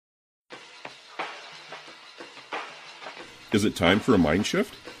Is it time for a mind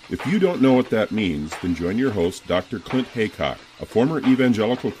shift? If you don't know what that means, then join your host, Dr. Clint Haycock, a former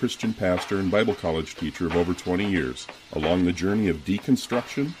evangelical Christian pastor and Bible college teacher of over 20 years, along the journey of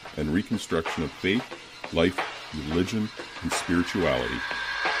deconstruction and reconstruction of faith, life, religion, and spirituality.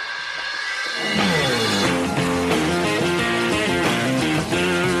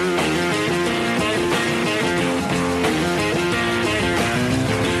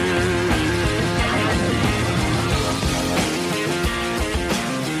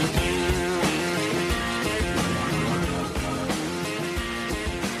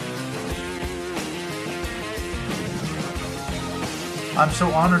 I'm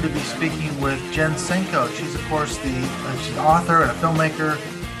so honored to be speaking with Jen Senko. She's, of course, she's an author and a filmmaker,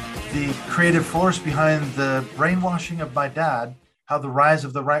 the creative force behind the Brainwashing of My Dad, how the rise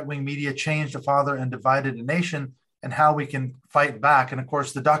of the right-wing media changed a father and divided a nation, and how we can fight back. And, of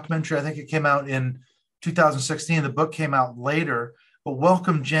course, the documentary, I think it came out in 2016. The book came out later. But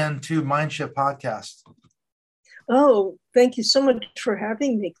welcome, Jen, to Mindshift Podcast. Oh, thank you so much for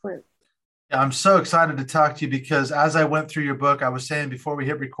having me, Clint. I'm so excited to talk to you because as I went through your book, I was saying before we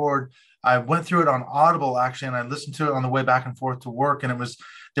hit record, I went through it on Audible actually, and I listened to it on the way back and forth to work. And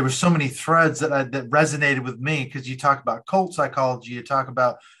there were so many threads that resonated with me because you talk about cult psychology, you talk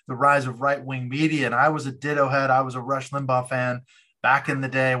about the rise of right-wing media. And I was a ditto head. I was a Rush Limbaugh fan back in the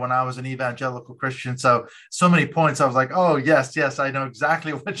day when I was an evangelical Christian. So many points. I was like, oh, yes, I know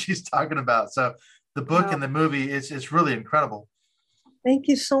exactly what she's talking about. So the book Wow. and the movie, it's really incredible. Thank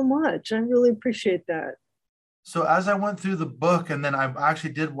you so much. I really appreciate that. So as I went through the book, and then I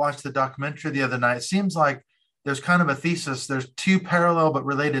actually did watch the documentary the other night, it seems like there's kind of a thesis. There's two parallel but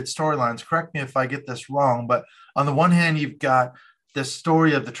related storylines. Correct me if I get this wrong, but on the one hand, you've got this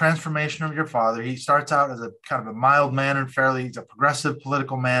story of the transformation of your father. He starts out as a kind of a mild-mannered, he's a progressive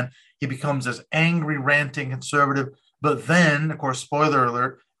political man. He becomes this angry, ranting conservative. But then, of course, spoiler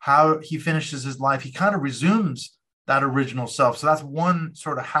alert, how he finishes his life, he kind of resumes that original self. So that's one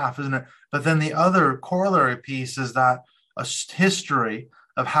sort of half, isn't it? But then the other corollary piece is that a history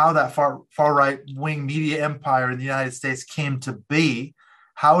of how that far right wing media empire in the United States came to be,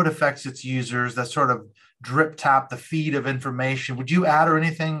 how it affects its users, that sort of drip tap the feed of information. Would you add or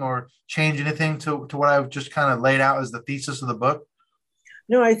anything or change anything to what I've just kind of laid out as the thesis of the book?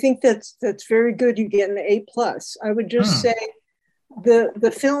 No, I think that's very good. You get an A+. I would just say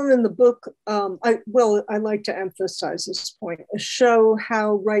the film and the book, I like to emphasize this point, show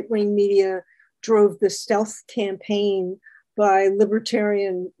how right-wing media drove the stealth campaign by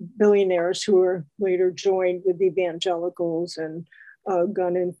libertarian billionaires who were later joined with evangelicals and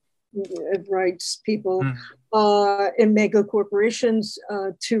gun and rights people and mega corporations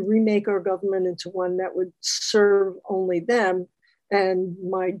to remake our government into one that would serve only them. And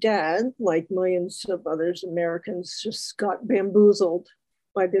my dad, like millions of others Americans, just got bamboozled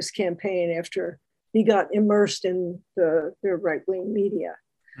by this campaign after he got immersed in the right-wing media.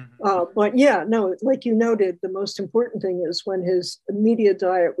 But yeah, no, like you noted, the most important thing is when his media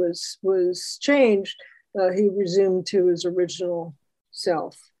diet was changed, he resumed to his original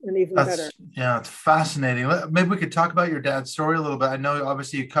self, and even better. Yeah, it's fascinating. Maybe we could talk about your dad's story a little bit. I know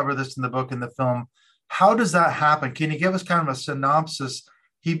obviously you cover this in the book and the film. How does that happen? Can you give us kind of a synopsis?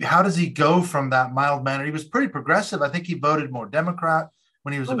 How does he go from that mild manner? He was pretty progressive. I think he voted more Democrat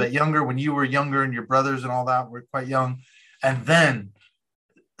when he was a bit younger, when you were younger and your brothers and all that were quite young. And then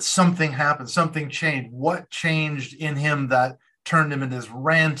something happened, something changed. What changed in him that turned him into this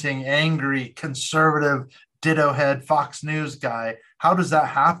ranting, angry, conservative, ditto head Fox News guy? How does that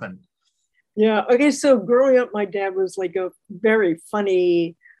happen? Yeah. Okay. So growing up, my dad was like a very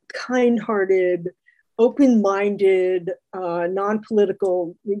funny, kind-hearted, open-minded,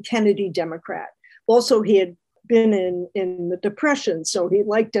 non-political Kennedy Democrat. Also, he had been in the Depression, so he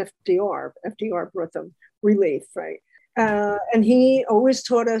liked FDR. FDR brought them relief, right? And he always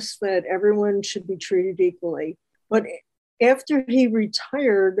taught us that everyone should be treated equally. But after he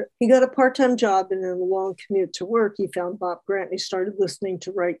retired, he got a part-time job, and in a long commute to work, he found Bob Grant. And he started listening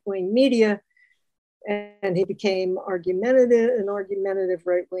to right-wing media, and he became an argumentative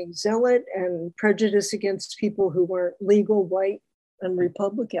right-wing zealot and prejudiced against people who weren't legal, white, and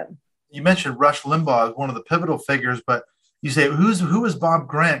Republican. You mentioned Rush Limbaugh as one of the pivotal figures, but you say, who is Bob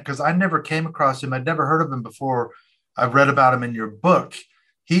Grant? Because I never came across him. I'd never heard of him before. I've read about him in your book.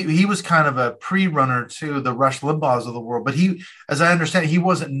 He was kind of a pre-runner to the Rush Limbaughs of the world, but he, as I understand, he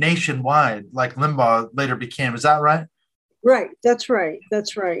wasn't nationwide like Limbaugh later became. Is that right? Right. That's right.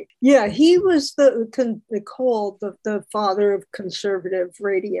 Yeah, he was called the father of conservative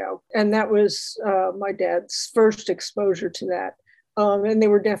radio. And that was my dad's first exposure to that. And they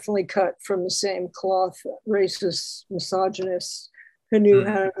were definitely cut from the same cloth, racist misogynists who knew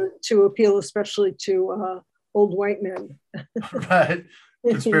how to appeal, especially to old white men. Right.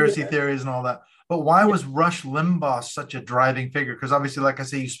 Conspiracy Yeah. theories and all that. But why was Rush Limbaugh such a driving figure? Because obviously, like I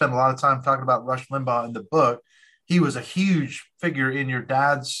say, you spend a lot of time talking about Rush Limbaugh in the book. He was a huge figure in your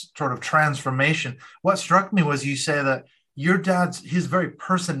dad's sort of transformation. What struck me was you say that your his very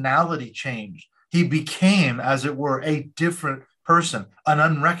personality changed. He became, as it were, a different person, an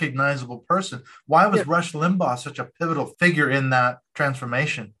unrecognizable person. Why was Yeah. Rush Limbaugh such a pivotal figure in that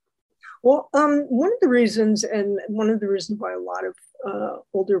transformation? Well, one of the reasons, and one of the reasons why a lot of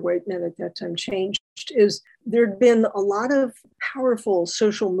older white men at that time changed, is there'd been a lot of powerful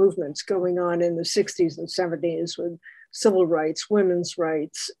social movements going on in the 60s and 70s with civil rights, women's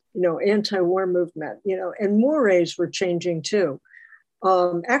rights, anti-war movement, and mores were changing too.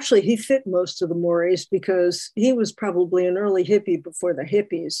 Actually, he fit most of the mores because he was probably an early hippie before the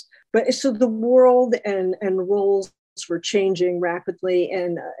hippies. But so the world and roles were changing rapidly,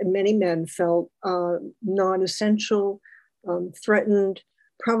 and many men felt non-essential, threatened,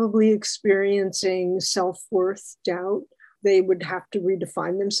 probably experiencing self-worth doubt. They would have to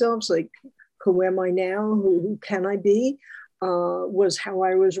redefine themselves, like, who am I now? Who can I be? Was how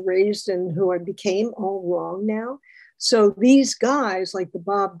I was raised and who I became all wrong now? So these guys, like the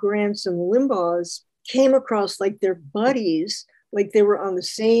Bob Grants and the Limbaughs, came across like their buddies, like they were on the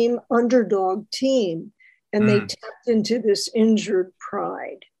same underdog team, and they tapped into this injured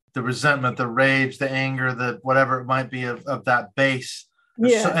pride. The resentment, the rage, the anger, the whatever it might be of that base.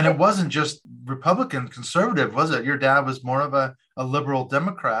 Yeah. And it wasn't just Republican, conservative, was it? Your dad was more of a liberal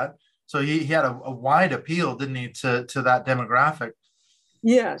Democrat. So he had a wide appeal, didn't he, to that demographic?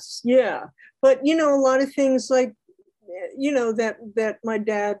 Yes, yeah. But, a lot of things like, that my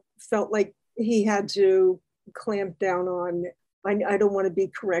dad felt like he had to clamp down on. I don't want to be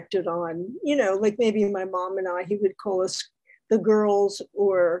corrected on, like maybe my mom and he would call us the girls,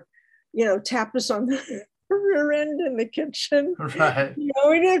 or, tap us on the rear end in the kitchen. Right.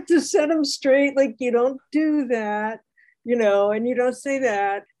 We'd have to set him straight, like, you don't do that, and you don't say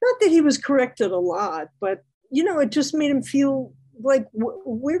that. Not that he was corrected a lot, but, it just made him feel like,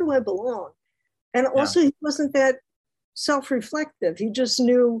 where do I belong? And also, he wasn't that self-reflective. He just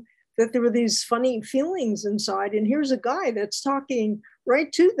knew that there were these funny feelings inside. And here's a guy that's talking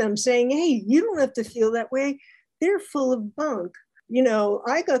right to them saying, hey, you don't have to feel that way. They're full of bunk.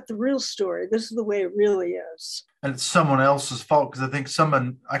 I got the real story. This is the way it really is. And it's someone else's fault, because I think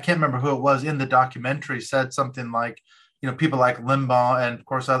someone, I can't remember who it was in the documentary, said something like, people like Limbaugh and of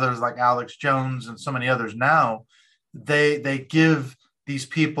course others like Alex Jones and so many others now, they give these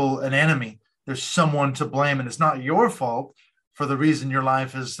people an enemy. There's someone to blame, and it's not your fault for the reason your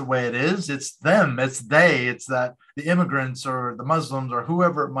life is the way it is. It's them, it's they, it's that the immigrants or the Muslims or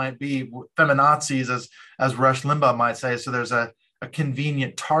whoever it might be, feminazis, as Rush Limbaugh might say. So there's a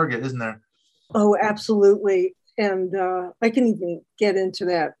convenient target, isn't there? Oh, absolutely. And I can even get into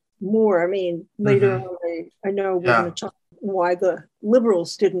that more. I mean, later on, I know we're going to talk why the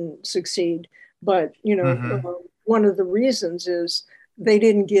liberals didn't succeed. But, one of the reasons is they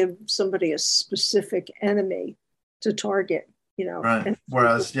didn't give somebody a specific enemy to target, Right. And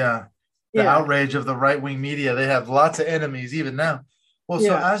whereas, the outrage of the right-wing media, they have lots of enemies even now. Well,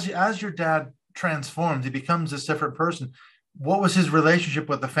 so as your dad transforms, he becomes this different person. What was his relationship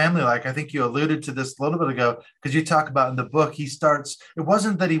with the family like? I think you alluded to this a little bit ago, because you talk about in the book, it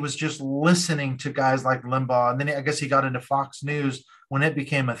wasn't that he was just listening to guys like Limbaugh, and then I guess he got into Fox News when it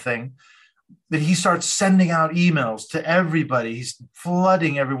became a thing. That he starts sending out emails to everybody. He's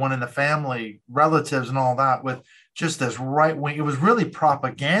flooding everyone in the family, relatives and all that with just this right wing. It was really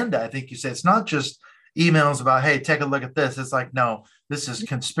propaganda. I think you said it's not just emails about, hey, take a look at this. It's like, no, this is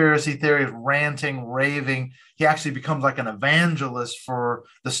conspiracy theories, ranting, raving. He actually becomes like an evangelist for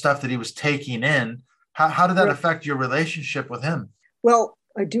the stuff that he was taking in. How did that affect your relationship with him? Well,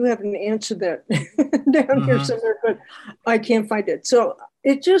 I do have an answer that down here somewhere, but I can't find it. So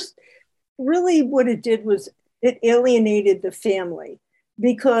it just really, what it did was it alienated the family,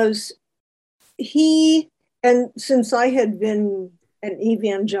 because and since I had been an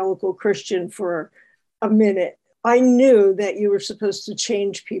evangelical Christian for a minute, I knew that you were supposed to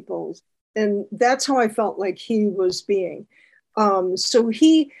change people. And that's how I felt like he was being. So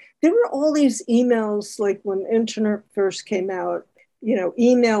there were all these emails, like when the internet first came out,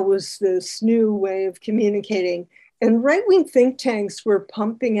 email was this new way of communicating. And right-wing think tanks were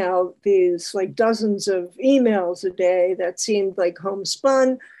pumping out these like dozens of emails a day that seemed like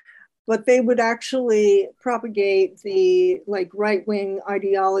homespun, but they would actually propagate the like right-wing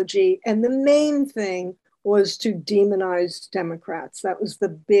ideology. And the main thing was to demonize Democrats. That was the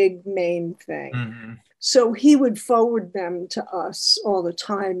big main thing. Mm-hmm. So he would forward them to us all the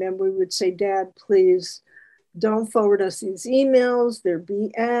time. And we would say, Dad, please don't forward us these emails. They're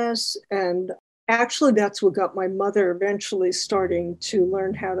BS. And actually, that's what got my mother eventually starting to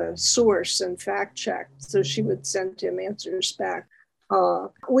learn how to source and fact check. So she would send him answers back.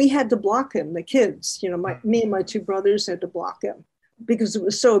 We had to block him, the kids. You know, me and my two brothers had to block him because it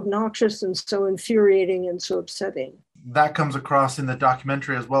was so obnoxious and so infuriating and so upsetting. That comes across in the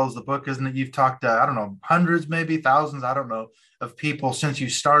documentary as well as the book, isn't it? You've talked to, I don't know, hundreds, maybe thousands, I don't know, of people since you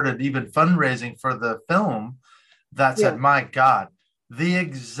started even fundraising for the film that said, my God, the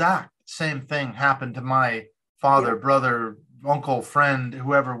exact same thing happened to my father, brother, uncle, friend,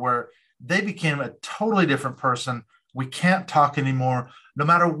 whoever, where they became a totally different person. We can't talk anymore. No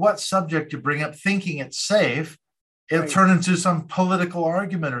matter what subject you bring up, thinking it's safe, it'll turn into some political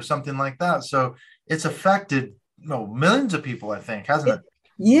argument or something like that. So it's affected millions of people, I think, hasn't it?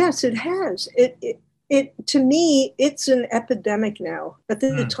 Yes, it has. It to me, it's an epidemic now. At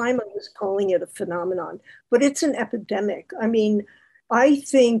the time, I was calling it a phenomenon, but it's an epidemic. I mean, I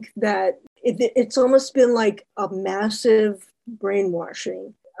think that it's almost been like a massive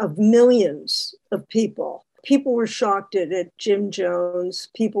brainwashing of millions of people. People were shocked at Jim Jones.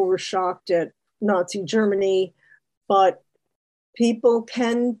 People were shocked at Nazi Germany, but people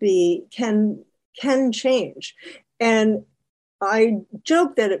can change. And I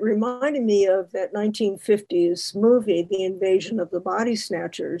joke that it reminded me of that 1950s movie, The Invasion of the Body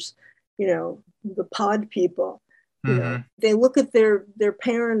Snatchers, the pod people. They look at their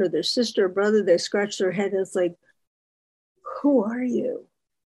parent or their sister or brother, they scratch their head and it's like, who are you?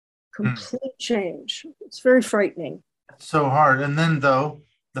 Complete change. It's very frightening. It's so hard. And then though,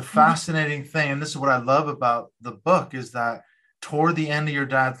 the fascinating thing, and this is what I love about the book, is that toward the end of your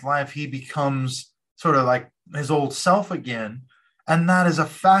dad's life, he becomes sort of like his old self again. And that is a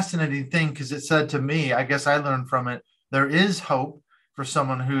fascinating thing because it said to me, I guess I learned from it, there is hope for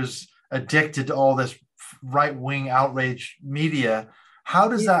someone who's addicted to all this right-wing outrage media. How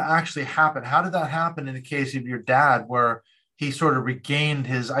does that actually happen? How did that happen in the case of your dad, where he sort of regained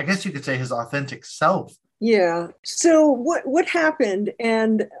his, I guess you could say, his authentic self? Yeah. So what happened?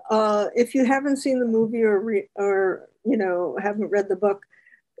 And if you haven't seen the movie or haven't read the book,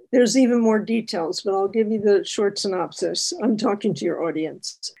 there's even more details, but I'll give you the short synopsis. I'm talking to your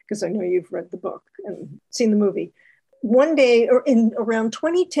audience because I know you've read the book and seen the movie. One day, or in around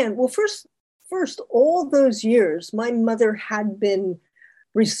 2010, well, first, all those years, my mother had been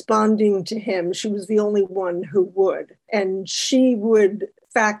responding to him. She was the only one who would, and she would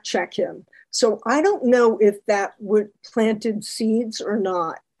fact check him. So I don't know if that would planted seeds or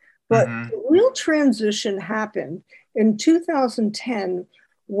not, but the real transition happened in 2010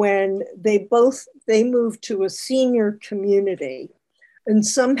 when they moved to a senior community, and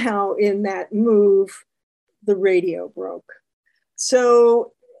somehow in that move, the radio broke.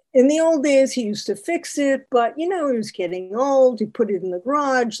 So in the old days, he used to fix it, but he was getting old. He put it in the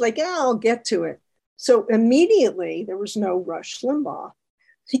garage, like, I'll get to it. So immediately there was no Rush Limbaugh.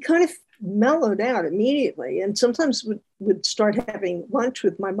 He kind of mellowed out immediately, and sometimes would start having lunch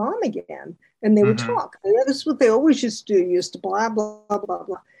with my mom again, and they would talk. And this is what they always used to do. Used to blah, blah, blah,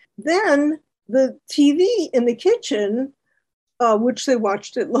 blah. Then the TV in the kitchen, which they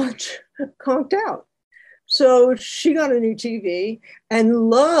watched at lunch, conked out. So she got a new TV and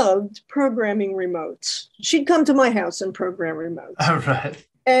loved programming remotes. She'd come to my house and program remotes. All right.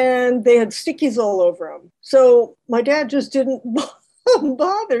 And they had stickies all over them. So my dad just didn't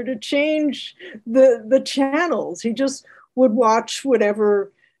bother to change the channels. He just would watch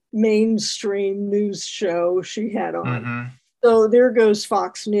whatever mainstream news show she had on. So there goes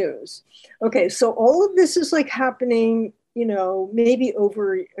Fox News. Okay, so all of this is like happening, maybe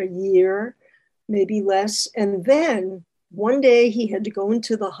over a year, maybe less. And then one day he had to go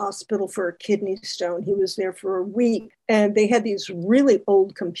into the hospital for a kidney stone. He was there for a week, and they had these really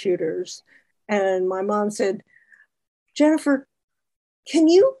old computers. And my mom said, Jennifer, can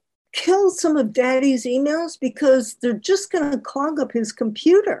you kill some of Daddy's emails? Because they're just going to clog up his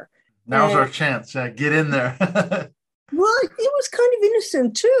computer. Now's our chance. Get in there. Well, it was kind of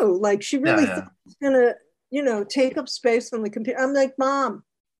innocent too. Like she really thought it was going to, take up space on the computer. I'm like, Mom,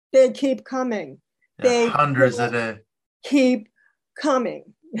 they keep coming. They hundreds a day. Keep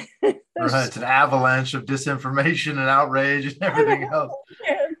coming. Right. It's an avalanche of disinformation and outrage and everything else.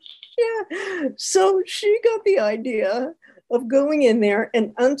 Yeah. So she got the idea of going in there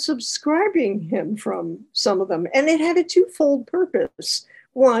and unsubscribing him from some of them. And it had a twofold purpose.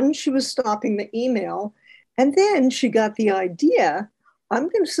 One, she was stopping the email. And then she got the idea I'm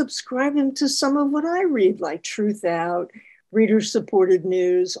going to subscribe him to some of what I read, like Truth Out, Reader Supported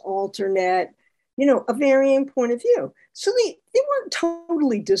News, Alternate, a varying point of view. So they weren't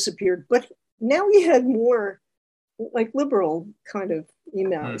totally disappeared, but now we had more like liberal kind of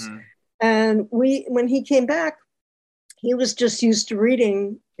emails. Mm-hmm. And when he came back, he was just used to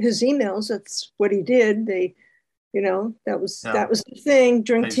reading his emails. That's what he did. That was the thing.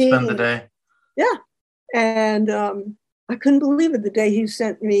 Drink tea. Spend the day. Yeah. And I couldn't believe it the day he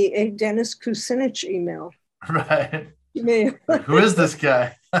sent me a Dennis Kucinich email. Right. Who is this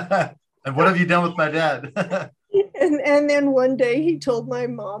guy? And what have you done with my dad? and then one day he told my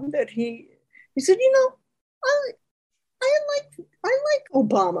mom that he said, I like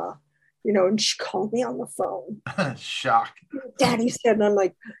Obama, and she called me on the phone. Shock. Daddy said, and I'm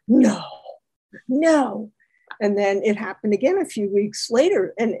like, no. And then it happened again a few weeks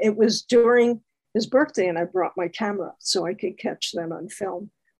later. And it was during his birthday, and I brought my camera so I could catch them on film,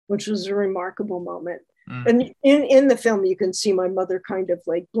 which was a remarkable moment. Mm. And in the film, you can see my mother kind of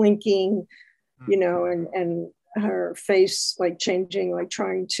like blinking, and her face like changing, like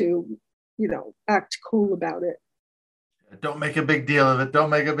trying to, act cool about it. Don't make a big deal of it. Don't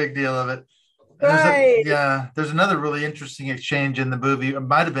make a big deal of it. Right. There's another really interesting exchange in the movie. It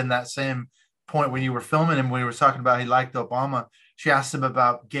might have been that same point when you were filming him, when he was talking about he liked Obama. She asked him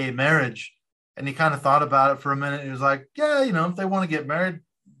about gay marriage, and he kind of thought about it for a minute. He was like, yeah, if they want to get married,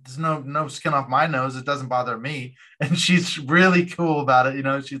 there's no skin off my nose. It doesn't bother me. And she's really cool about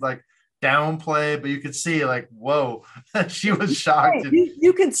it. She's like downplay, but you could see like, whoa, she was shocked.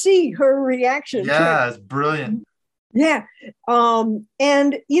 You could see her reaction. Yeah, it's brilliant. Yeah. And,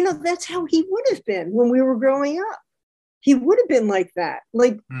 that's how he would have been when we were growing up. He would have been like that.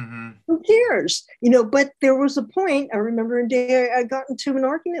 Like, Who cares? But there was a point, I remember a day I got into an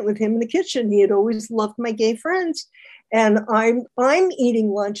argument with him in the kitchen. He had always loved my gay friends. And I'm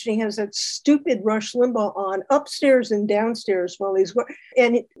eating lunch, and he has that stupid Rush Limbaugh on upstairs and downstairs while he's working.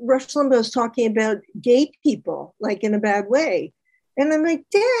 And Rush Limbaugh is talking about gay people, like in a bad way. And I'm like,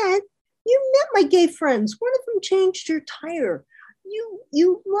 Dad, you met my gay friends. One of them changed your tire.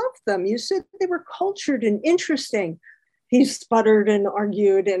 You loved them. You said they were cultured and interesting. He sputtered and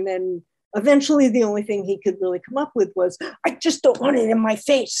argued. And then eventually the only thing he could really come up with was, I just don't want it in my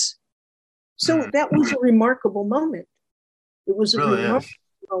face. So that was a remarkable moment. It was a really remarkable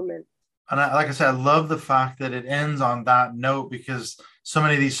moment. And like I said, I love the fact that it ends on that note, because so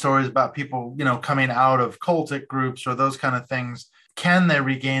many of these stories about people, coming out of cultic groups or those kind of things, can they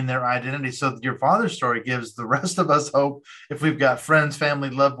regain their identity? So your father's story gives the rest of us hope, if we've got friends, family,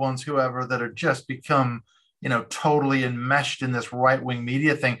 loved ones, whoever, that are just become, totally enmeshed in this right-wing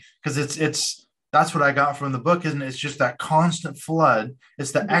media thing. Because it's that's what I got from the book, isn't it? It's just that constant flood.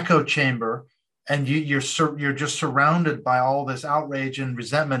 It's the echo chamber. And you're just surrounded by all this outrage and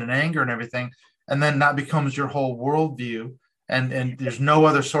resentment and anger and everything. And then that becomes your whole worldview. And there's no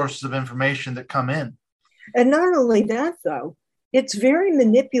other sources of information that come in. And not only that, though, it's very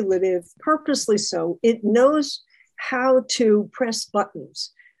manipulative, purposely so. It knows how to press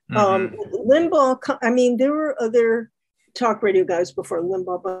buttons. Limbaugh, there were other talk radio guys before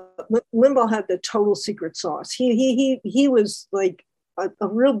Limbaugh, but Limbaugh had the total secret sauce. He was like a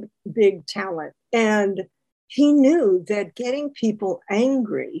real big talent. And he knew that getting people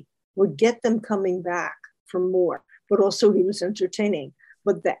angry would get them coming back for more, but also he was entertaining.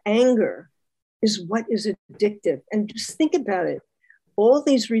 But the anger is what is addictive. And just think about it. All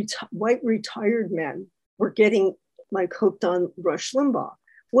these white retired men were getting like hooked on Rush Limbaugh.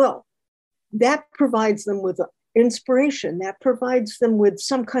 Well, that provides them with inspiration. That provides them with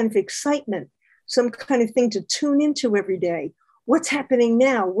some kind of excitement, some kind of thing to tune into every day. What's happening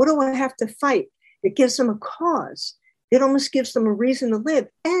now? What do I have to fight? It gives them a cause. It almost gives them a reason to live.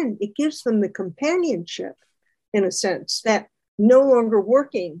 And it gives them the companionship, in a sense, that no longer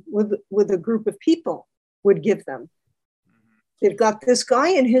working with a group of people would give them. They've got this guy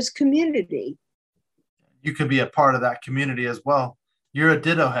in his community. You could be a part of that community as well. You're a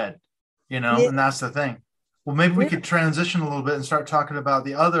ditto head, and that's the thing. Well, maybe we could transition a little bit and start talking about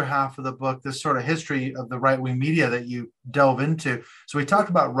the other half of the book, this sort of history of the right-wing media that you delve into. So we talked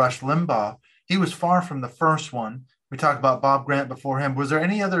about Rush Limbaugh. He was far from the first one. We talked about Bob Grant before him. Was there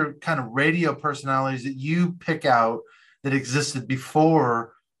any other kind of radio personalities that you pick out that existed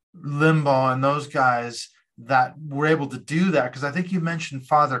before Limbaugh and those guys that were able to do that? Because I think you mentioned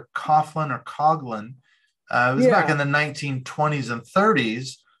Father Coughlin or Coughlin. It was back in the 1920s and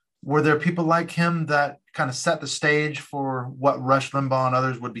 30s. Were there people like him that kind of set the stage for what Rush Limbaugh and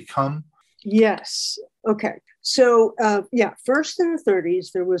others would become? Yes. Okay. So, first in the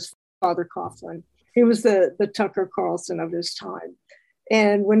 30s, there was Father Coughlin. He was the Tucker Carlson of his time.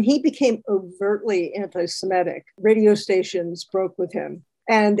 And when he became overtly anti-Semitic, radio stations broke with him.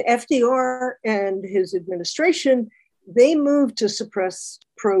 And FDR and his administration, they moved to suppress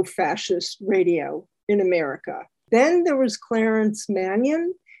pro-fascist radio in America. Then there was Clarence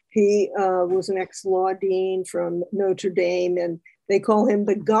Mannion. He was an ex-law dean from Notre Dame, and they call him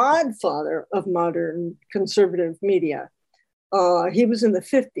the godfather of modern conservative media. He was in the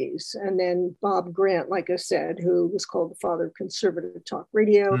 50s. And then Bob Grant, like I said, who was called the father of conservative talk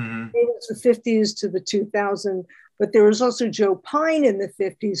radio. It was the 50s to the 2000s. But there was also Joe Pine in the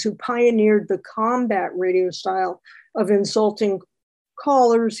 50s, who pioneered the combat radio style of insulting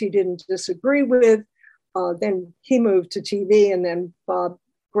callers he didn't disagree with. Then he moved to TV, and then Bob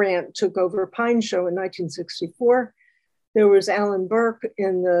Grant took over Pine's show in 1964. There was Alan Burke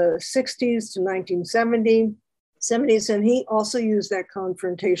in the 60s to 1970s, and he also used that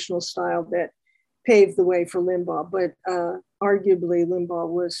confrontational style that paved the way for Limbaugh. But arguably, Limbaugh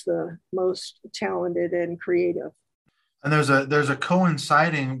was the most talented and creative. And there's a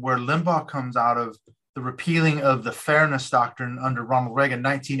coinciding where Limbaugh comes out of the repealing of the Fairness Doctrine under Ronald Reagan,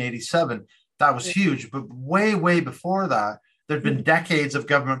 1987. That was huge. But way, way before that, there'd been decades of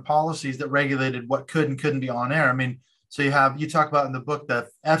government policies that regulated what could and couldn't be on air. I mean, so you talk about in the book the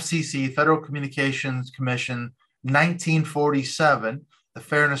FCC, Federal Communications Commission, 1947. The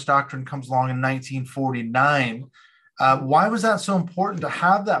Fairness Doctrine comes along in 1949. Why was that so important to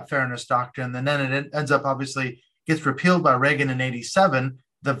have that Fairness Doctrine? And then it ends up obviously gets repealed by Reagan in 87.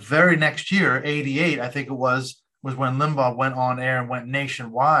 The very next year, 88, I think it was when Limbaugh went on air and went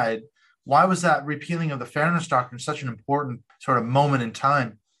nationwide. Why was that repealing of the Fairness Doctrine such an important sort of moment in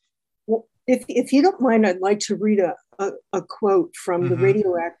time? Well, if you don't mind, I'd like to read a quote from the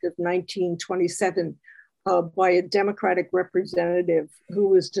Radio Act of 1927 by a Democratic representative who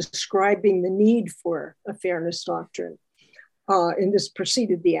was describing the need for a Fairness Doctrine. And this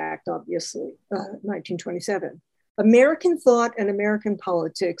preceded the act, obviously, 1927. American thought and American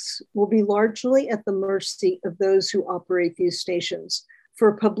politics will be largely at the mercy of those who operate these stations,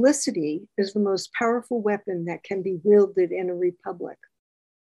 for publicity is the most powerful weapon that can be wielded in a republic.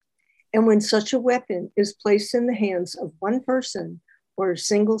 And when such a weapon is placed in the hands of one person or a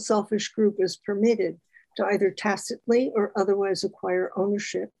single selfish group is permitted to either tacitly or otherwise acquire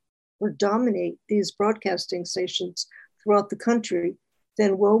ownership or dominate these broadcasting stations throughout the country,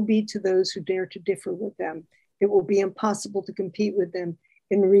 then woe be to those who dare to differ with them. It will be impossible to compete with them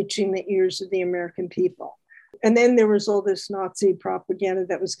in reaching the ears of the American people. And then there was all this Nazi propaganda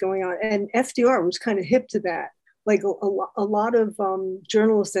that was going on. And FDR was kind of hip to that. Like a lot of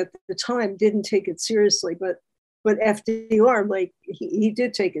journalists at the time didn't take it seriously, but FDR, like he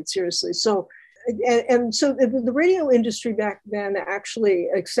did take it seriously. So, and so the radio industry back then actually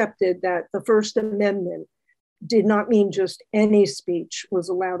accepted that the First Amendment did not mean just any speech was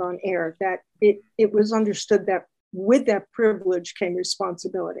allowed on air, that it was understood that with that privilege came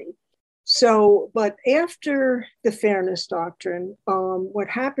responsibility. So, but after the Fairness Doctrine, what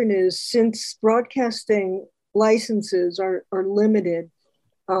happened is, since broadcasting licenses are limited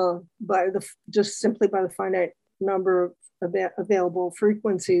just simply by the finite number of available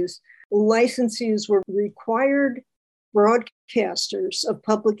frequencies, licensees were required broadcasters of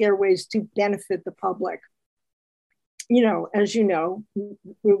public airways to benefit the public. You know, as you know,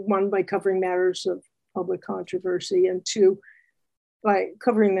 one, by covering matters of public controversy, and two, by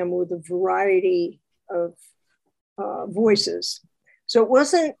covering them with a variety of voices. So it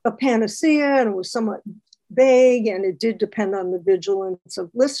wasn't a panacea, and it was somewhat vague, and it did depend on the vigilance of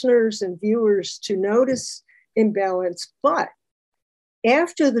listeners and viewers to notice imbalance. But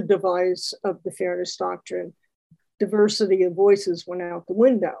after the demise of the Fairness Doctrine, diversity of voices went out the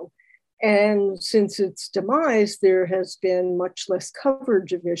window. And since its demise, there has been much less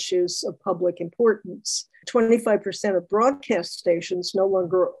coverage of issues of public importance. 25% of broadcast stations no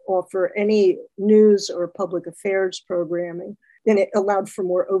longer offer any news or public affairs programming. Then it allowed for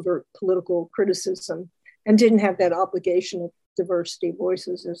more overt political criticism and didn't have that obligation of diversity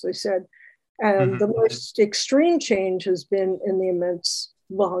voices, as I said. And the most extreme change has been in the immense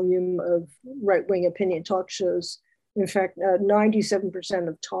volume of right-wing opinion talk shows. In fact, 97%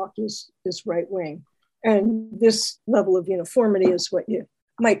 of talk is right-wing. And this level of uniformity is what you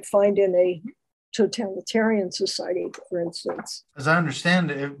might find in a totalitarian society, for instance. As I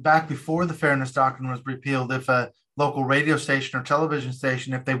understand it, back before the Fairness Doctrine was repealed, if a local radio station or television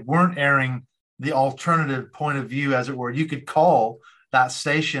station, if they weren't airing the alternative point of view, as it were, you could call that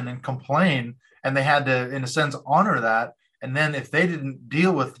station and complain, and they had to, in a sense, honor that. And then if they didn't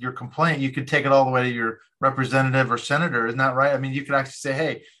deal with your complaint, you could take it all the way to your representative or senator. Isn't that right? I mean, you could actually say,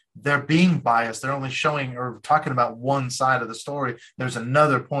 hey, they're being biased. They're only showing or talking about one side of the story. There's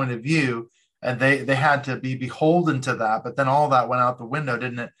another point of view, and they had to be beholden to that. But then all that went out the window,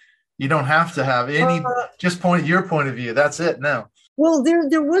 didn't it? You don't have to have any, just your point of view. That's it. No. Well,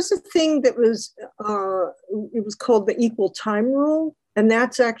 there was a thing that was, it was called the equal time rule, and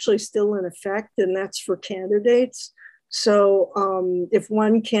that's actually still in effect, and that's for candidates. So if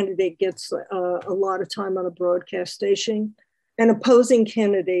one candidate gets a lot of time on a broadcast station, an opposing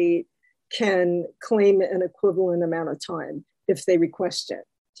candidate can claim an equivalent amount of time if they request it.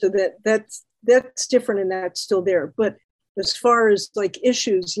 So that's different, and that's still there. But as far as like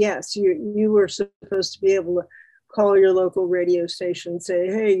issues, yes, you were supposed to be able to call your local radio station and say,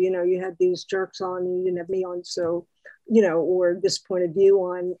 hey, you had these jerks on, and you didn't have me on, so, or this point of view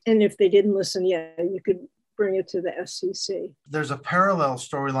on. And if they didn't listen, you could bring it to the FCC. There's a parallel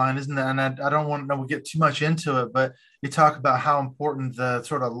storyline, isn't there? And I don't want to get too much into it, but you talk about how important the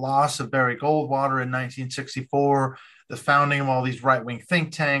sort of loss of Barry Goldwater in 1964, the founding of all these right-wing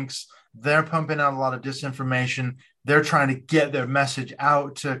think tanks. They're pumping out a lot of disinformation. They're trying to get their message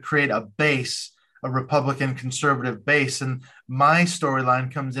out to create a base, a Republican conservative base. And my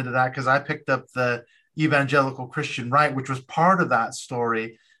storyline comes into that because I picked up the evangelical Christian right, which was part of that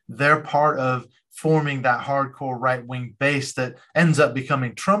story. They're part of forming that hardcore right-wing base that ends up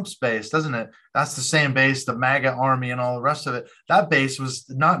becoming Trump's base, doesn't it? That's the same base, the MAGA army and all the rest of it. That base was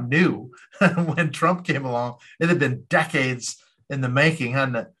not new when Trump came along. It had been decades in the making,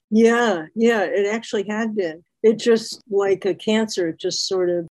 hadn't it? Yeah, it actually had been. It just, like a cancer, it just sort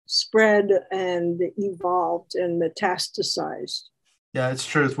of spread and evolved and metastasized. Yeah, it's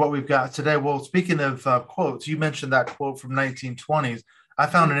true. It's what we've got today. Well, speaking of quotes, you mentioned that quote from 1920s. I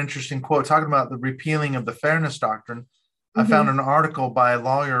found an interesting quote talking about the repealing of the Fairness Doctrine. I found an article by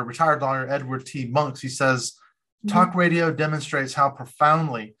retired lawyer Edward T. Monks. He says, talk radio demonstrates how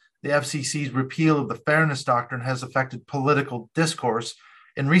profoundly the FCC's repeal of the Fairness Doctrine has affected political discourse.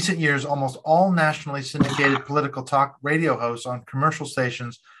 In recent years, almost all nationally syndicated political talk radio hosts on commercial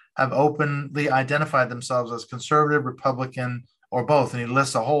stations have openly identified themselves as conservative, Republican, or both. And he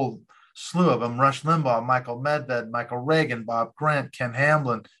lists a whole slew of them: Rush Limbaugh, Michael Medved, Michael Reagan, Bob Grant, Ken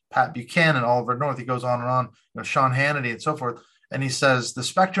Hamlin, Pat Buchanan, Oliver North. He goes on and on, Sean Hannity and so forth. And he says the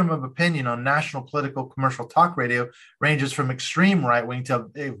spectrum of opinion on national political commercial talk radio ranges from extreme right-wing to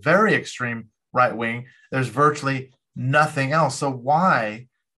a very extreme right-wing. There's virtually nothing else. So why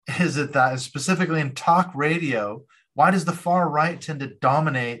is it that, specifically in talk radio, why does the far right tend to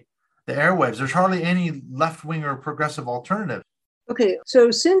dominate the airwaves? There's hardly any left-wing or progressive alternative. Okay,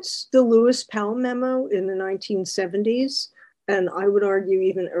 so since the Lewis Powell memo in the 1970s, and I would argue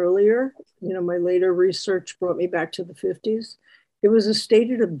even earlier, my later research brought me back to the 50s, it was a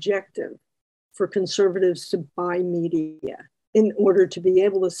stated objective for conservatives to buy media in order to be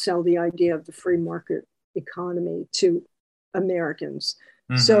able to sell the idea of the free market economy to Americans.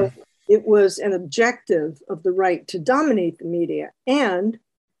 So it was an objective of the right to dominate the media. And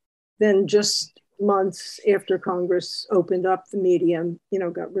then just months after Congress opened up the medium,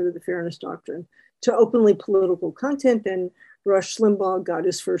 got rid of the Fairness Doctrine to openly political content, then Rush Limbaugh got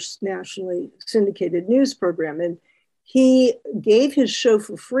his first nationally syndicated news program. And he gave his show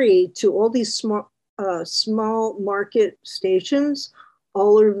for free to all these small market stations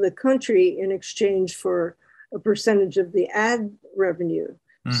all over the country in exchange for a percentage of the ad revenue.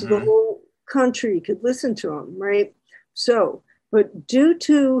 So the whole country could listen to him, right? So, but due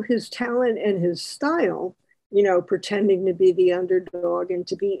to his talent and his style, pretending to be the underdog and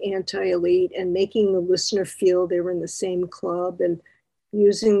to be anti-elite and making the listener feel they were in the same club and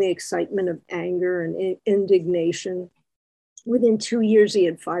using the excitement of anger and indignation, within 2 years, he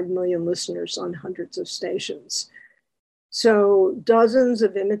had 5 million listeners on hundreds of stations. So dozens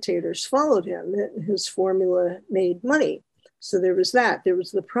of imitators followed him. His formula made money. So there was that. There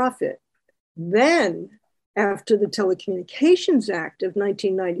was the profit. Then, after the Telecommunications Act of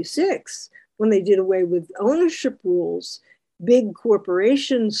 1996, when they did away with ownership rules, big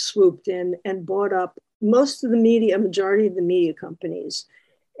corporations swooped in and bought up most of the media, a majority of the media companies.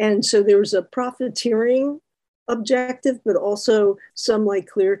 And so there was a profiteering objective, but also some like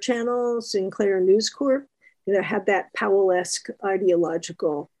Clear Channel, Sinclair News Corp, had that Powell-esque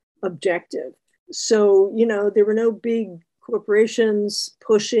ideological objective. So, there were no big corporations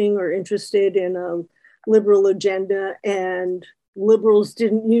pushing or interested in a liberal agenda, and liberals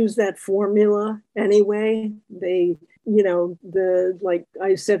didn't use that formula anyway. They, like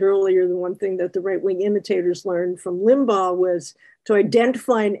I said earlier, the one thing that the right-wing imitators learned from Limbaugh was to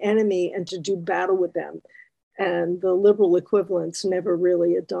identify an enemy and to do battle with them. And the liberal equivalents never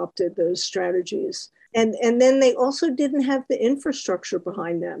really adopted those strategies. And then they also didn't have the infrastructure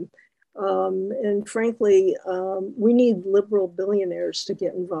behind them. And frankly, we need liberal billionaires to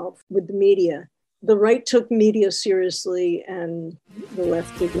get involved with the media. The right took media seriously and the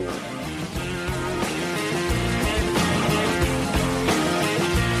left did not.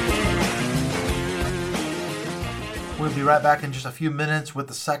 We'll be right back in just a few minutes with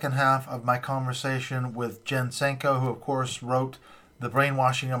the second half of my conversation with Jen Senko, who of course wrote The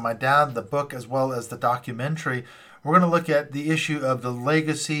Brainwashing of My Dad, the book, as well as the documentary. We're going to look at the issue of the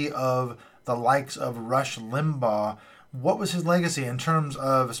legacy of the likes of Rush Limbaugh. What was his legacy in terms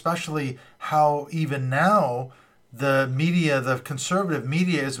of especially how even now the media, the conservative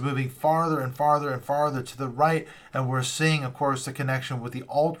media, is moving farther and farther and farther to the right, and we're seeing, of course, the connection with the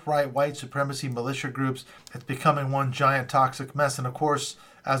alt-right white supremacy militia groups. It's becoming one giant toxic mess, and of course,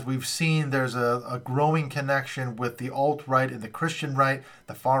 as we've seen, there's a growing connection with the alt-right and the Christian right,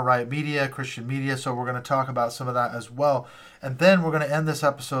 the far-right media, Christian media, so we're going to talk about some of that as well. And then we're going to end this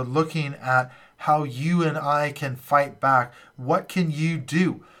episode looking at how you and I can fight back. What can you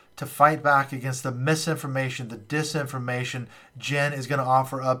do to fight back against the misinformation, the disinformation? Jen is going to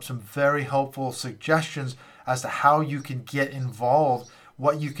offer up some very helpful suggestions as to how you can get involved,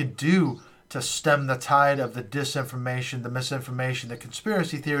 what you can do to stem the tide of the disinformation, the misinformation, the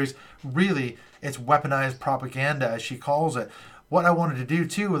conspiracy theories. Really, it's weaponized propaganda, as she calls it. What I wanted to do,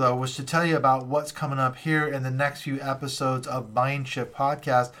 too, though, was to tell you about what's coming up here in the next few episodes of Mindshift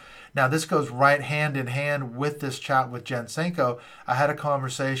Podcast. Now, this goes right hand in hand with this chat with Jen Senko. I had a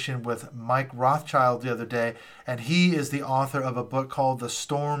conversation with Mike Rothschild the other day, and he is the author of a book called The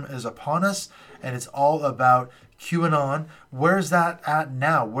Storm is Upon Us, and it's all about QAnon. Where's that at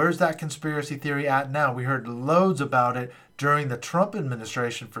now? Where's that conspiracy theory at now? We heard loads about it during the Trump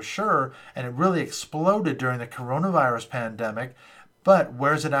administration for sure, and it really exploded during the coronavirus pandemic. But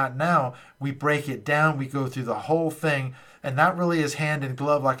where's it at now? We break it down, we go through the whole thing, and that really is hand in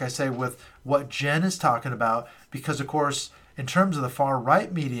glove, like I say, with what Jen is talking about, because of course, in terms of the far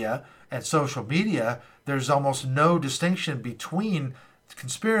right media and social media, there's almost no distinction between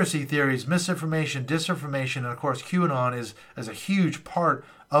conspiracy theories, misinformation, disinformation, and of course QAnon is a huge part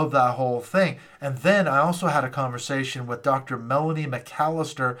of that whole thing. And then I also had a conversation with Dr. Melanie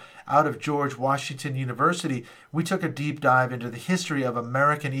McAllister out of George Washington University. We took a deep dive into the history of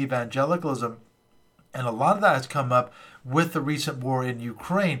American evangelicalism, and a lot of that has come up with the recent war in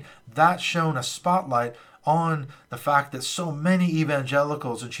Ukraine. That's shown a spotlight on the fact that so many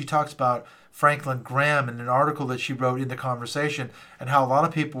evangelicals, and she talks about Franklin Graham in an article that she wrote in the conversation, and how a lot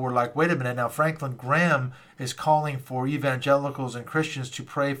of people were like, wait a minute, now Franklin Graham is calling for evangelicals and Christians to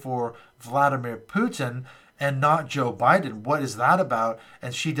pray for Vladimir Putin and not Joe Biden. What is that about?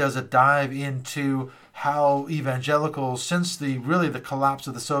 And she does a dive into how evangelicals, since the collapse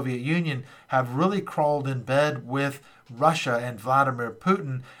of the Soviet Union, have really crawled in bed with Russia and Vladimir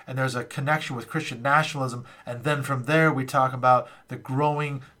Putin, and there's a connection with Christian nationalism. And then from there we talk about the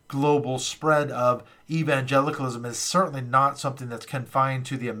growing global spread of evangelicalism. Is certainly not something that's confined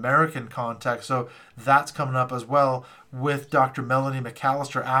to the American context. So that's coming up as well with Dr. Melanie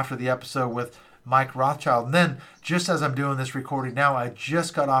McAllister after the episode with Mike Rothschild. And then, just as I'm doing this recording now, I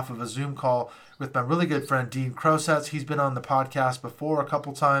just got off of a Zoom call with my really good friend Dean Crossetts. He's been on the podcast before a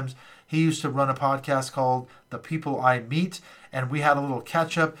couple times. He used to run a podcast called The People I Meet, and we had a little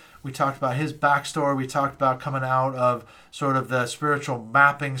catch up. We talked about his backstory. We talked about coming out of sort of the spiritual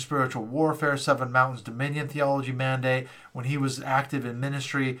mapping, spiritual warfare, Seven Mountains Dominion theology mandate when he was active in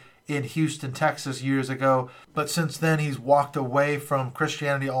ministry in Houston, Texas years ago. But since then, he's walked away from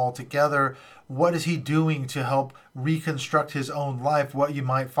Christianity altogether. What is he doing to help reconstruct his own life? What you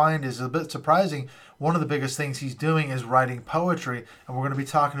might find is a bit surprising. One of the biggest things he's doing is writing poetry, and we're going to be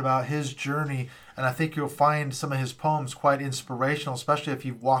talking about his journey. And I think you'll find some of his poems quite inspirational, especially if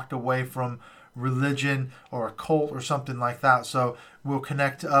you've walked away from religion or a cult or something like that. So we'll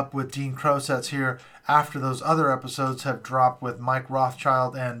connect up with Dean Crossetts here after those other episodes have dropped with Mike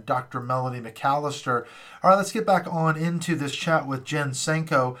Rothschild and Dr. Melanie McAllister. All right, let's get back on into this chat with Jen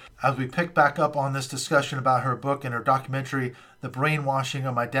Senko as we pick back up on this discussion about her book and her documentary, The Brainwashing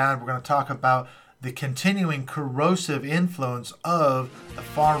of My Dad. We're going to talk about the continuing corrosive influence of the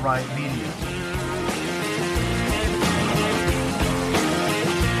far-right media.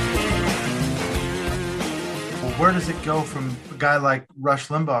 Where does it go from a guy like Rush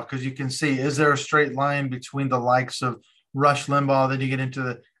Limbaugh? Because you can see, is there a straight line between the likes of Rush Limbaugh? Then you get into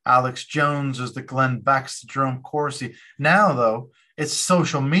the Alex Joneses, the Glenn Becks, the Jerome Corsi. Now, though, it's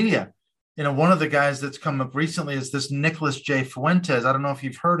social media. You know, one of the guys that's come up recently is this Nicholas J. Fuentes. I don't know if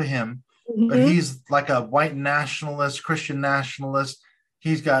you've heard of him, but he's like a white nationalist, Christian nationalist.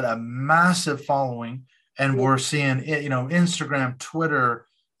 He's got a massive following, and we're seeing it, Instagram, Twitter,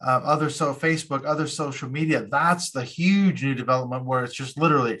 Facebook, other social media. That's the huge new development where it's just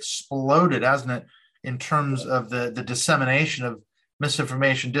literally exploded, hasn't it, in terms of the dissemination of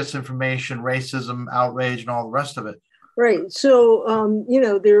misinformation, disinformation, racism, outrage, and all the rest of it. Right. So,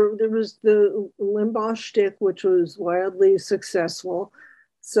 there was the Limbaugh shtick, which was wildly successful.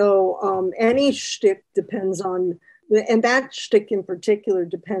 So any shtick depends on, and that shtick in particular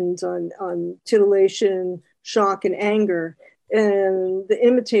depends on titillation, shock, and anger. And the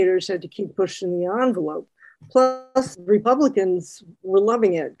imitators had to keep pushing the envelope. Plus, Republicans were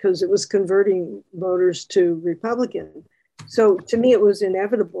loving it because it was converting voters to Republican. So to me, it was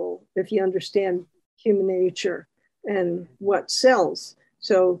inevitable if you understand human nature and what sells.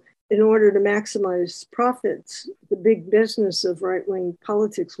 So in order to maximize profits, the big business of right-wing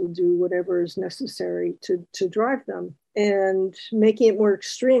politics will do whatever is necessary to drive them. And making it more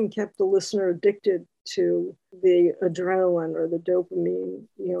extreme kept the listener addicted to the adrenaline or the dopamine,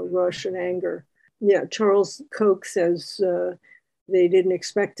 rush and anger. Yeah, Charles Koch says they didn't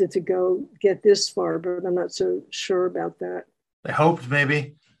expect it to get this far, but I'm not so sure about that. They hoped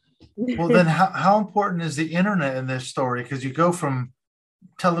maybe. Well, then how important is the internet in this story? Because you go from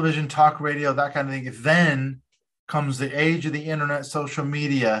television, talk radio, that kind of thing. Then comes the age of the internet, social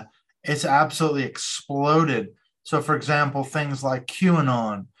media. It's absolutely exploded. So, for example, things like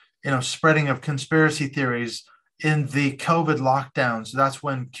QAnon, spreading of conspiracy theories in the COVID lockdowns. That's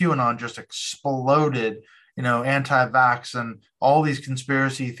when QAnon just exploded, anti-vax and all these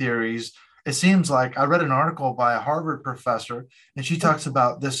conspiracy theories. It seems like I read an article by a Harvard professor, and she talks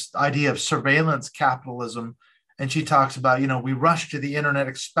about this idea of surveillance capitalism. And she talks about, we rush to the internet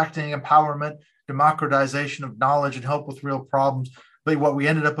expecting empowerment, democratization of knowledge, and help with real problems. But what we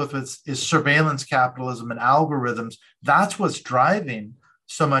ended up with is surveillance capitalism and algorithms. That's what's driving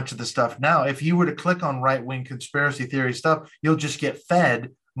so much of the stuff now. If you were to click on right-wing conspiracy theory stuff, you'll just get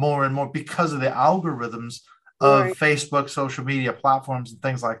fed more and more because of the algorithms of Facebook, social media platforms, and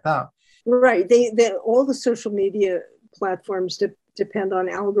things like that. Right. They all the social media platforms depend on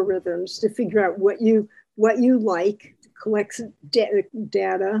algorithms to figure out what you like, collects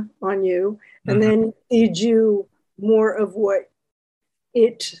data on you, and then feeds you more of what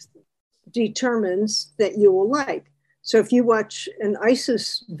it determines that you will like. So if you watch an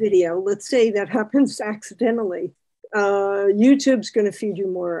ISIS video, let's say that happens accidentally, YouTube's going to feed you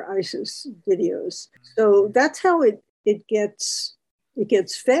more ISIS videos. So that's how it gets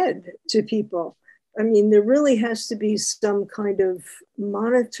fed to people. I mean, there really has to be some kind of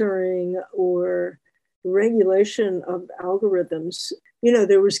monitoring or regulation of algorithms.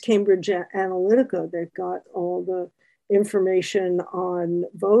 There was Cambridge Analytica that got all the information on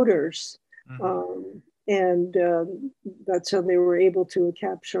voters. And that's how they were able to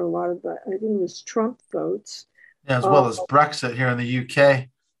capture a lot of the, I think it was Trump votes. Yeah, as well as Brexit here in the UK.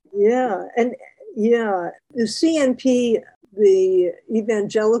 Yeah. And the CNP, the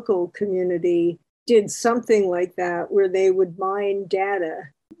evangelical community, did something like that where they would mine data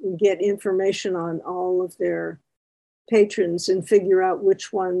and get information on all of their patrons and figure out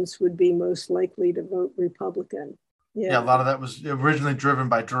which ones would be most likely to vote Republican. Yeah, a lot of that was originally driven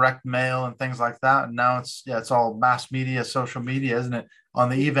by direct mail and things like that. And now it's all mass media, social media, isn't it, on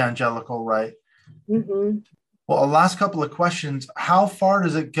the evangelical right? Mm-hmm. Well, last couple of questions. How far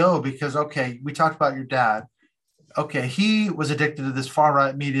does it go? Because, we talked about your dad. He was addicted to this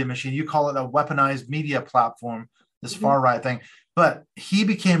far-right media machine. You call it a weaponized media platform, this far-right thing. But he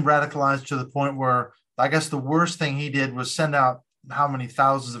became radicalized to the point where I guess the worst thing he did was send out how many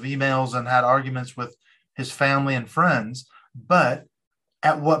thousands of emails and had arguments with his family and friends. But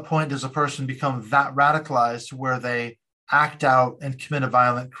at what point does a person become that radicalized to where they act out and commit a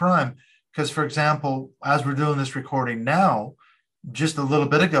violent crime? Because, for example, as we're doing this recording now, just a little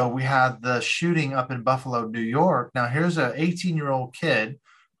bit ago, we had the shooting up in Buffalo, New York. Now, here's an 18-year-old kid,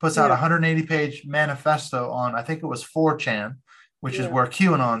 puts out a 180-page manifesto on, I think it was 4chan, which is where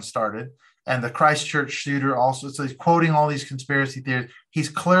QAnon started. And the Christchurch shooter also, so he's quoting all these conspiracy theories. He's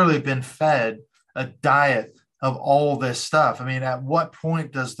clearly been fed a diet of all this stuff. I mean, at what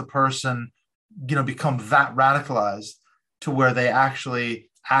point does the person, become that radicalized to where they actually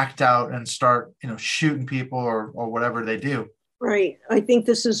act out and start, shooting people or whatever they do? Right. I think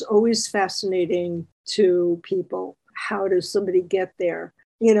this is always fascinating to people. How does somebody get there?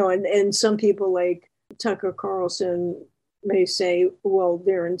 And some people like Tucker Carlson may say, well,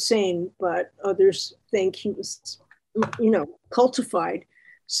 they're insane, but others think he was, cultified.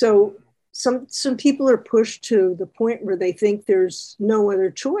 So some people are pushed to the point where they think there's no other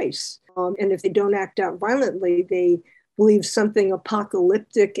choice. And if they don't act out violently, they believes something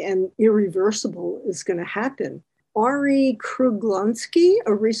apocalyptic and irreversible is going to happen. Ari Kruglonsky,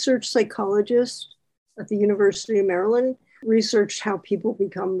 a research psychologist at the University of Maryland, researched how people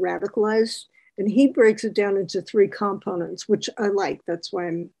become radicalized. And he breaks it down into three components, which I like. That's why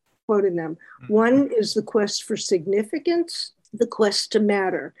I'm quoting them. Mm-hmm. One is the quest for significance, the quest to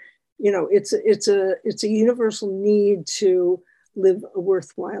matter. You know, it's a universal need to live a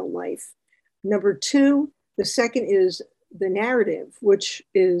worthwhile life. Number two, the second is the narrative, which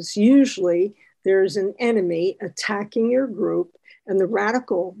is usually there's an enemy attacking your group, and the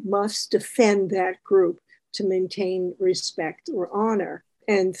radical must defend that group to maintain respect or honor.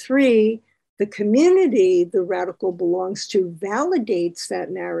 And three, the community the radical belongs to validates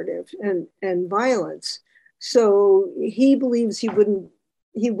that narrative and violence. So he believes he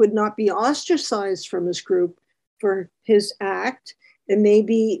would not be ostracized from his group for his act, and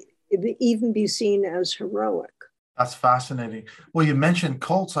maybe even be seen as heroic. That's fascinating. Well, you mentioned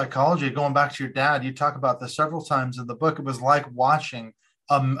cult psychology. Going back to your dad, you talk about this several times in the book. It was like watching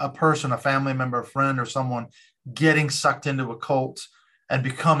a person, a family member, a friend, or someone getting sucked into a cult and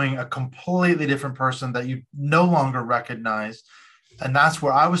becoming a completely different person that you no longer recognize. And that's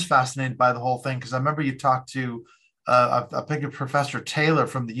where I was fascinated by the whole thing, because I remember you talked to I think Professor Taylor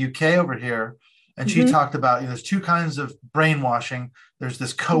from the UK over here, and she talked about, there's two kinds of brainwashing. There's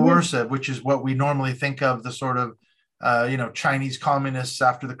this coercive, which is what we normally think of, the sort of Chinese communists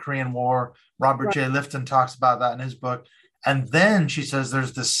after the Korean War. Robert J. Lifton talks about that in his book. And then she says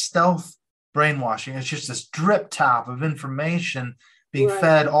there's this stealth brainwashing. It's just this drip tap of information being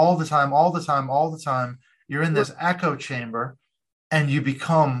fed all the time. You're in this echo chamber, and you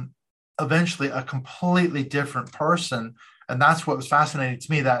become eventually a completely different person. And that's what was fascinating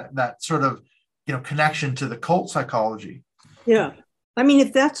to me, that sort of, connection to the cult psychology. Yeah. I mean,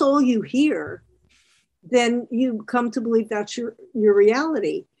 if that's all you hear, then you come to believe that's your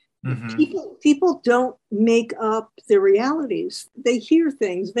reality. Mm-hmm. People don't make up their realities. They hear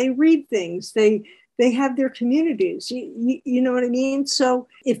things, they read things, they have their communities. You know what I mean? So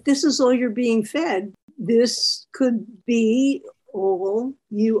if this is all you're being fed, this could be all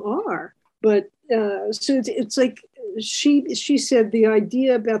you are. But so it's like she said the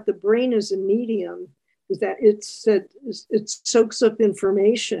idea about the brain as a medium is that it soaks up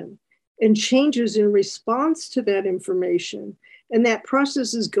information and changes in response to that information. And that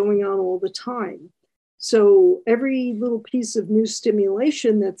process is going on all the time. So every little piece of new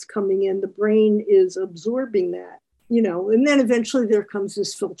stimulation that's coming in, the brain is absorbing that, and then eventually there comes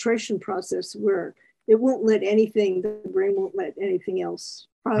this filtration process where the brain won't let anything else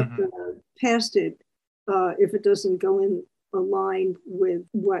past it if it doesn't go in aligned with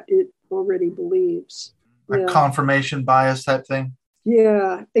what it already believes. A confirmation bias type thing.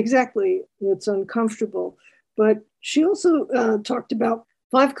 Yeah, exactly. It's uncomfortable. But she also talked about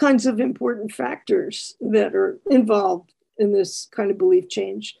 5 kinds of important factors that are involved in this kind of belief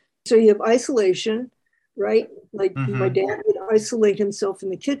change. So you have isolation, right? Like my dad would isolate himself in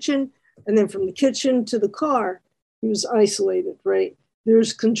the kitchen, and then from the kitchen to the car, he was isolated, right?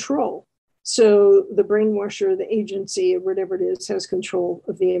 There's control. So the brainwasher, the agency, or whatever it is, has control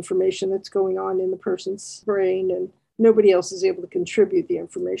of the information that's going on in the person's brain, and nobody else is able to contribute the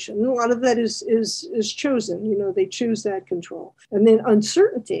information. And a lot of that is chosen. They choose that control. And then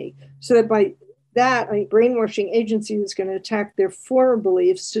uncertainty, so that by that, a brainwashing agency is going to attack their former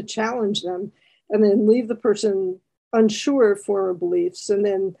beliefs to challenge them, and then leave the person unsure of former beliefs, and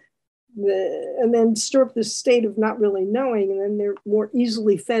then stir up this state of not really knowing, and then they're more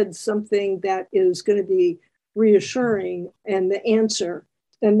easily fed something that is going to be reassuring and the answer.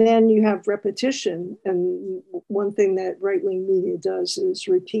 And then you have repetition. And one thing that right-wing media does is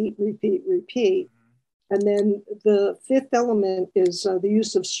repeat. And then the 5th element is the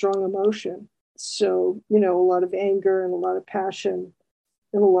use of strong emotion. So, a lot of anger and a lot of passion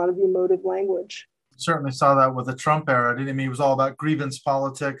and a lot of emotive language. Certainly saw that with the Trump era. I mean, it was all about grievance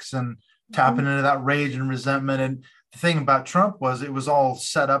politics and tapping into that rage and resentment. And the thing about Trump was it was all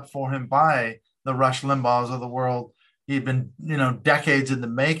set up for him by the Rush Limbaughs of the world. He'd been, decades in the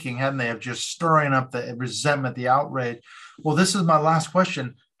making, hadn't they, of just stirring up the resentment, the outrage. Well, this is my last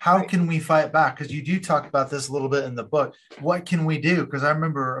question. How can we fight back? Because you do talk about this a little bit in the book. What can we do? Because I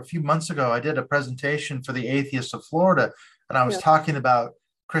remember a few months ago, I did a presentation for the Atheists of Florida, and I was talking about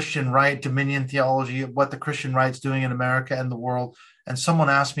Christian right, dominion theology, what the Christian right's doing in America and the world. And someone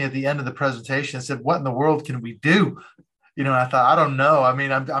asked me at the end of the presentation, I said, what in the world can we do? I thought, I don't know. I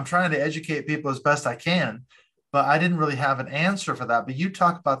mean, I'm trying to educate people as best I can, but I didn't really have an answer for that. But you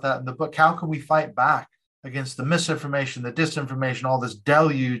talk about that in the book. How can we fight back against the misinformation, the disinformation, all this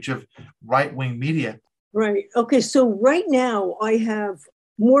deluge of right-wing media? Right. Okay. So right now I have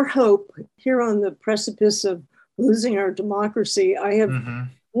more hope here on the precipice of losing our democracy. I have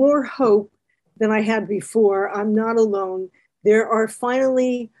more hope than I had before. I'm not alone. There are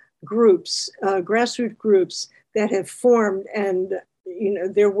finally groups, grassroots groups that have formed, and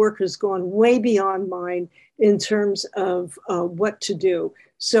their work has gone way beyond mine in terms of what to do.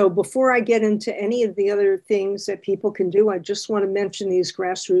 So before I get into any of the other things that people can do, I just want to mention these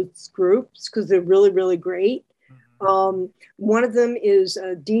grassroots groups because they're really, really great. One of them is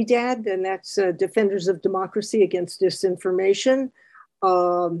DDAD, and that's Defenders of Democracy Against Disinformation.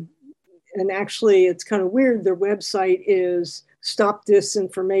 And actually, it's kind of weird. Their website is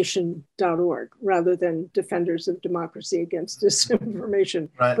stopdisinformation.org rather than Defenders of Democracy Against Disinformation.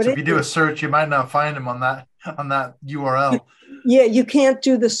 Right. But so if you do a search, you might not find them on that URL. Yeah, you can't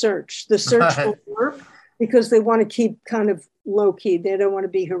do the search. The search won't work because they want to keep kind of low key. They don't want to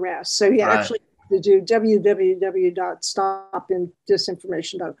be harassed. So you actually have to do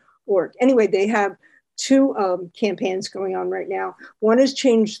www.stopdisinformation.org. Anyway, they have two campaigns going on right now. One is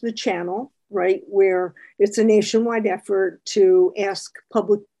Change the Channel, right, where it's a nationwide effort to ask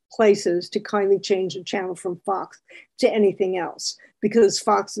public places to kindly change the channel from Fox to anything else because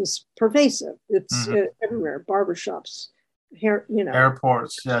Fox is pervasive. It's everywhere, barbershops,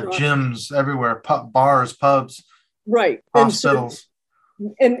 airports, gyms everywhere, bars, pubs, right, hospitals.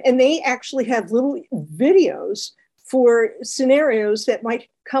 And they actually have little videos for scenarios that might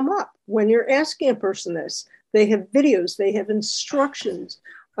come up when you're asking a person this. They have videos, they have instructions.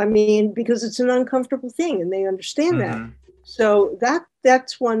 I mean, because it's an uncomfortable thing and they understand that. So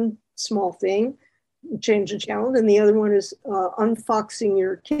that's one small thing, change the channel. And the other one is unfoxing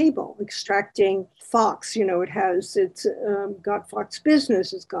your cable, extracting Fox. It's got Fox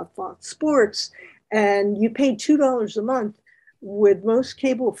Business, it's got Fox Sports, and you pay $2 a month with most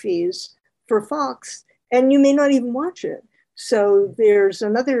cable fees for Fox, and you may not even watch it. So there's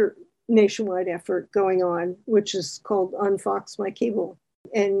another nationwide effort going on, which is called Unfox My Cable.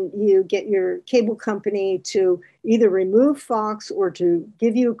 And you get your cable company to either remove Fox or to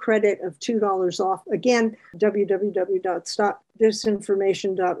give you a credit of $2 off. Again,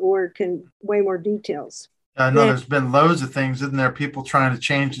 www.stopdisinformation.org can way more details. I know there's been loads of things, isn't there? People trying to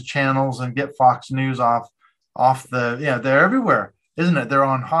change the channels and get Fox News off they're everywhere, isn't it? They're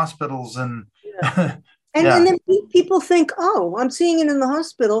on hospitals and and then people think, oh, I'm seeing it in the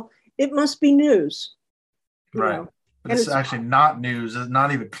hospital, it must be news. Right. But it's actually not news. It's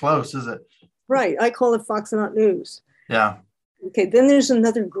not even close, is it? Right. I call it Fox Not News. Yeah. Okay. Then there's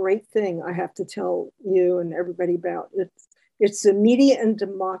another great thing I have to tell you and everybody about. It's the Media and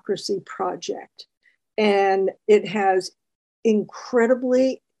Democracy Project. And it has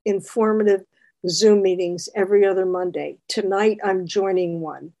incredibly informative Zoom meetings every other Monday. Tonight, I'm joining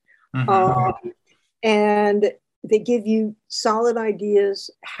one. And they give you solid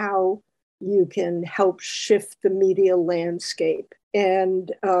ideas how you can help shift the media landscape.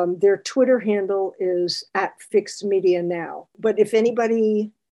 And their Twitter handle is @FixedMediaNow. But if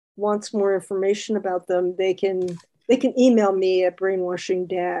anybody wants more information about them, they can email me at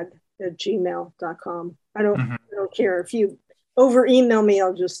brainwashingdad@gmail.com. I don't care. If you over email me,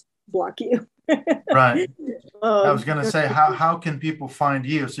 I'll just block you. Right. I was going to say, how can people find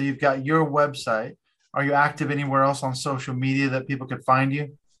you? So you've got your website. Are you active anywhere else on social media that people could find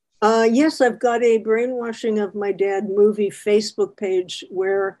you? Yes, I've got a Brainwashing of My Dad movie Facebook page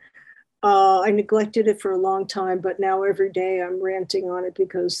where I neglected it for a long time, but now every day I'm ranting on it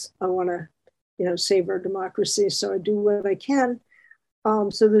because I want to, save our democracy. So I do what I can.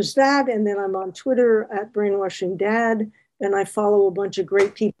 So there's that. And then I'm on Twitter @BrainwashingDad. And I follow a bunch of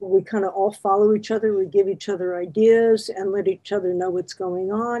great people. We kind of all follow each other. We give each other ideas and let each other know what's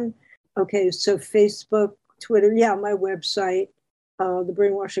going on. Okay, so Facebook, Twitter, my website,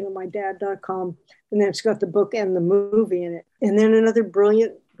 thebrainwashingofmydad.com. And then it's got the book and the movie in it. And then another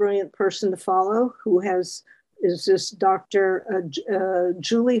brilliant person to follow is this Dr.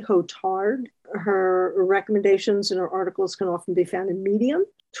 Julie Hotard. Her recommendations and her articles can often be found in Medium.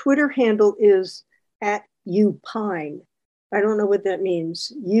 Twitter handle is @upine. I don't know what that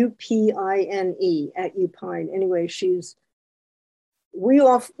means. UPINE @upine. Anyway, we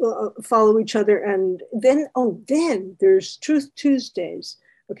all follow each other. And then there's Truth Tuesdays.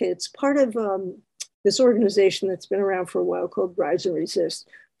 Okay, it's part of this organization that's been around for a while called Rise and Resist.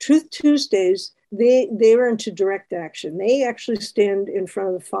 Truth Tuesdays, they are into direct action. They actually stand in front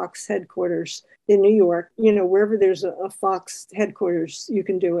of the Fox headquarters in New York. Wherever there's a Fox headquarters, you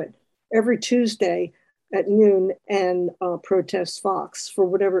can do it. Every Tuesday at noon and protest Fox for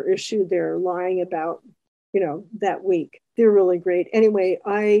whatever issue they're lying about, that week. They're really great. Anyway,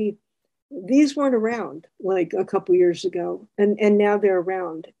 I these weren't around like a couple years ago, and now they're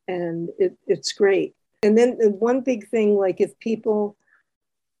around, and it's great. And then the one big thing, like if people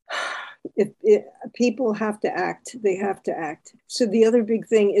have to act, they have to act. So the other big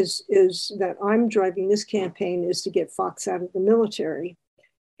thing is that I'm driving this campaign is to get Fox out of the military.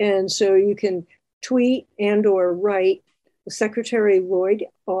 And so you can tweet and or write Secretary Lloyd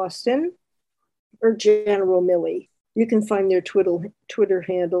Austin or General Milley. You can find their Twitter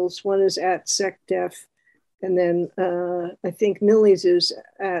handles. One is at SecDef, and then I think Milley's is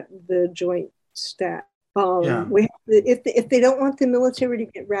at the Joint Stat. If they don't want the military to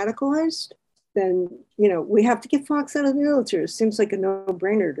get radicalized, then we have to get Fox out of the military. It seems like a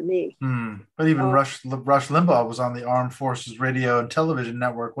no-brainer to me. But even Rush Limbaugh was on the Armed Forces Radio and Television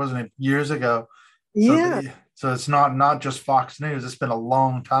Network, wasn't it, years ago? So it's not just Fox News. It's been a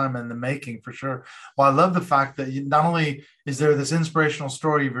long time in the making, for sure. Well, I love the fact that not only is there this inspirational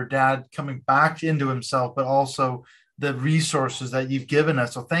story of your dad coming back into himself, but also the resources that you've given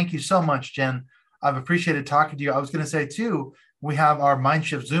us. So thank you so much, Jen. I've appreciated talking to you. I was going to say, too, we have our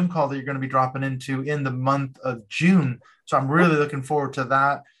Mindshift Zoom call that you're going to be dropping into in the month of June. So I'm really looking forward to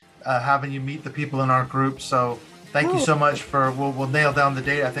that, having you meet the people in our group. So thank you so much we'll nail down the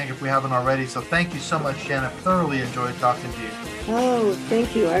date, I think, if we haven't already. So thank you so much, Jen. I've thoroughly enjoyed talking to you. Oh,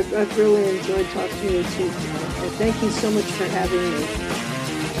 thank you. I've really enjoyed talking to you, too. Thank you so much for having me.